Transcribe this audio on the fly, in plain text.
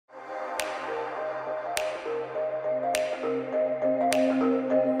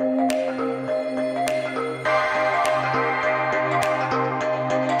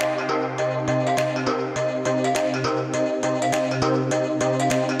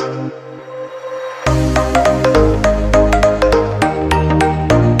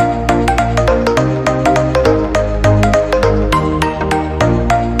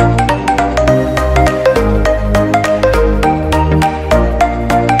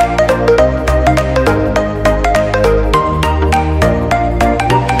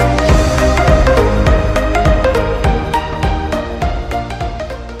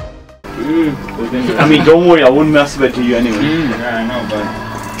mean, don't worry, I won't masturbate to you anyway. Yeah, I know, but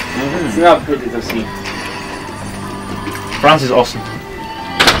it's not pretty to see. France is awesome.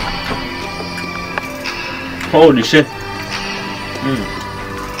 Holy shit.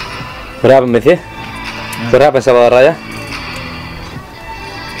 What happened with you? What happened, Salvador Raya?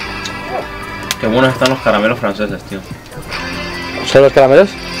 Qué buenos están los caramelos franceses, tío. ¿Son los caramelos?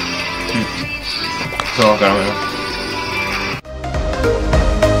 Son los caramelos.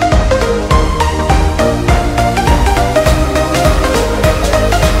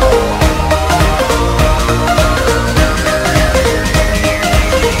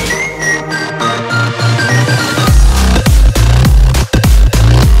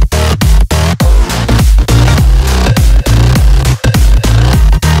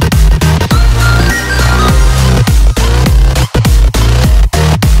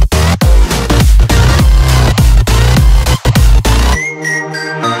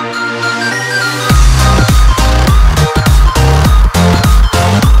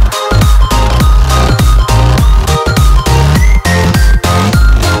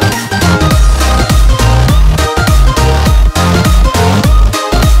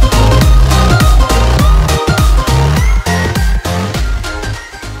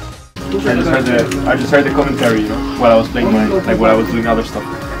 I just heard the commentary, you know, while I was playing my, like while I was doing other stuff.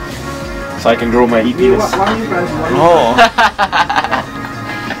 So I can grow my penis. No.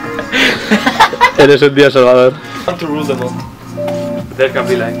 Eres un día, Salvador. I want to rule them all. There can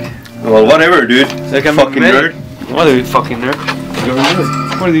be like... Well, whatever, dude. There can fucking be nerd. What are you fucking nerd? You're a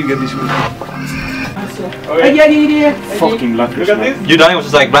nerd. Where do you get this from? Fucking lucky. Look at this. You dying was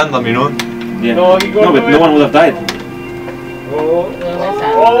just like random, you know? Yeah. No, but no one would have died. Oh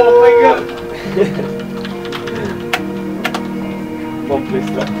my god. One place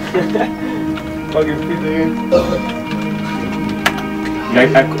left. Fucking feet again.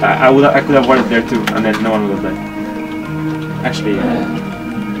 I could have won it there too, and then no one would have died. Actually,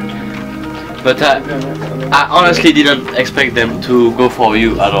 But I honestly didn't expect them to go for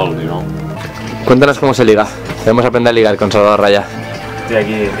you at all, you know. Cuéntanos cómo se liga. Debemos aprender a ligar con Salvador Raya. estoy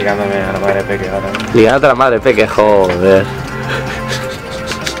aquí ligándome a la madre Peque ahora. Ligándote a la madre Peque, joder.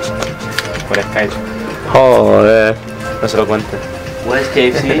 Por Skype. Joder. No se lo cuente. Where's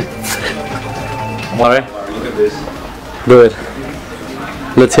KFC? Mueve. Look at this. Do it.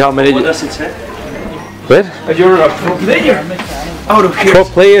 Let's see how many. What does it say? Where? You're a pro player. Out of here. Pro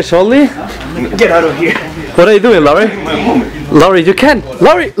players only? Get out of here. What are you doing, Laurie? Laurie, you can!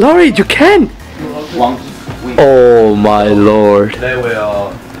 Laurie, you can! Oh my lord. There we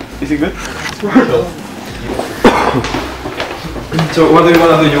are. Is it good? So what do you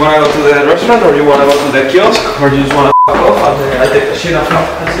want to do? You want to go to the restaurant or you want to go to the kiosk or you just want to f*** off and I take the shit off?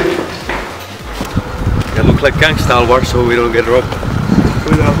 That's it. You look like gangsta Alvar, so we don't get robbed.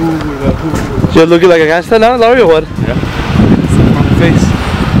 You're looking like a gangster now, Laurie, or what? Yeah. From the face.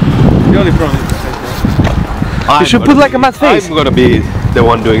 The only problem is the face. You should put like a mad face. I'm gonna be the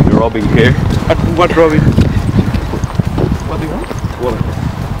one doing the robbing here. What robbing? What do you want? Wallet.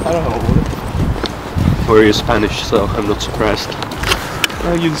 I don't know. What? For you're Spanish, so I'm not surprised.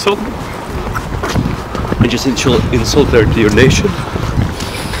 You insult me? I just insulted your nation.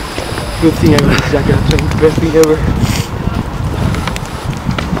 Good thing I got this jacket. It's the best thing ever.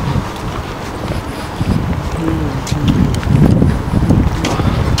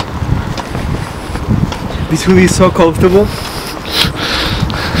 This hoodie is so comfortable.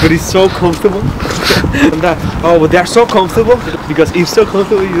 But it's so comfortable. And that, oh, but they're so comfortable because it's so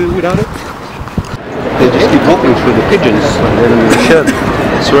comfortable without it. They just keep walking through the pigeons. Shit.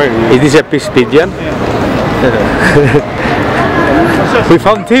 Swearing. Is this a peace pigeon? We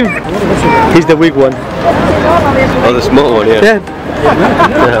found him. He's the weak one. Oh, the small one, yeah. Yeah.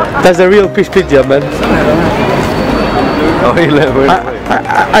 That's the real peace pigeon, man. Oh, he left.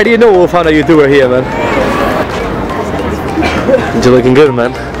 I didn't know we found a YouTuber here, man. You're looking good,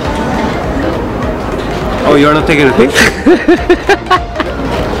 man. Oh, you're not taking a picture?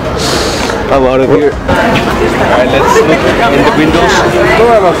 I'm out of here. Alright, let's look in the windows.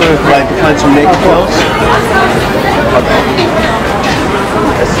 Try to find some naked clothes.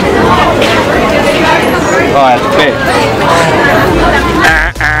 Alright, okay.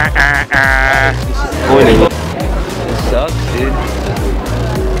 Pointing. This sucks, dude.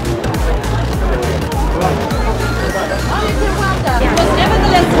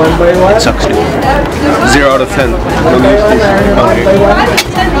 It sucks, dude. 0 out of 10. Don't use this.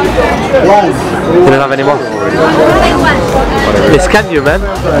 You don't have any more? They scan you, man.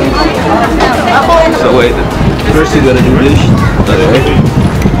 So wait, first you gotta do this.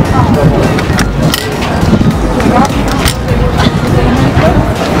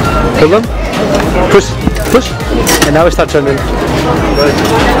 Hold on. Push, push. And now we start turning.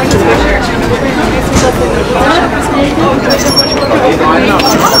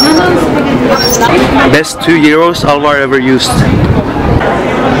 Best €2 Alvar ever used.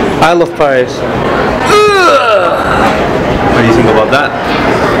 I love Paris. What do you think about that?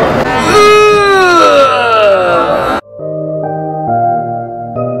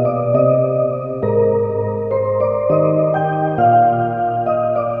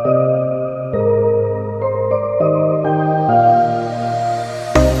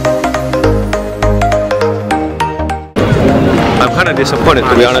 I'm kind of disappointed,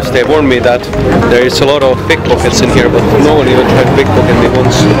 to be honest. They warned me that there is a lot of pickpockets in here, but no one even tried to pickpocket me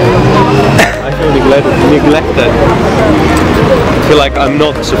once. I feel neglected. I feel like I'm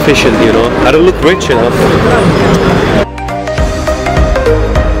not sufficient, you know. I don't look rich enough.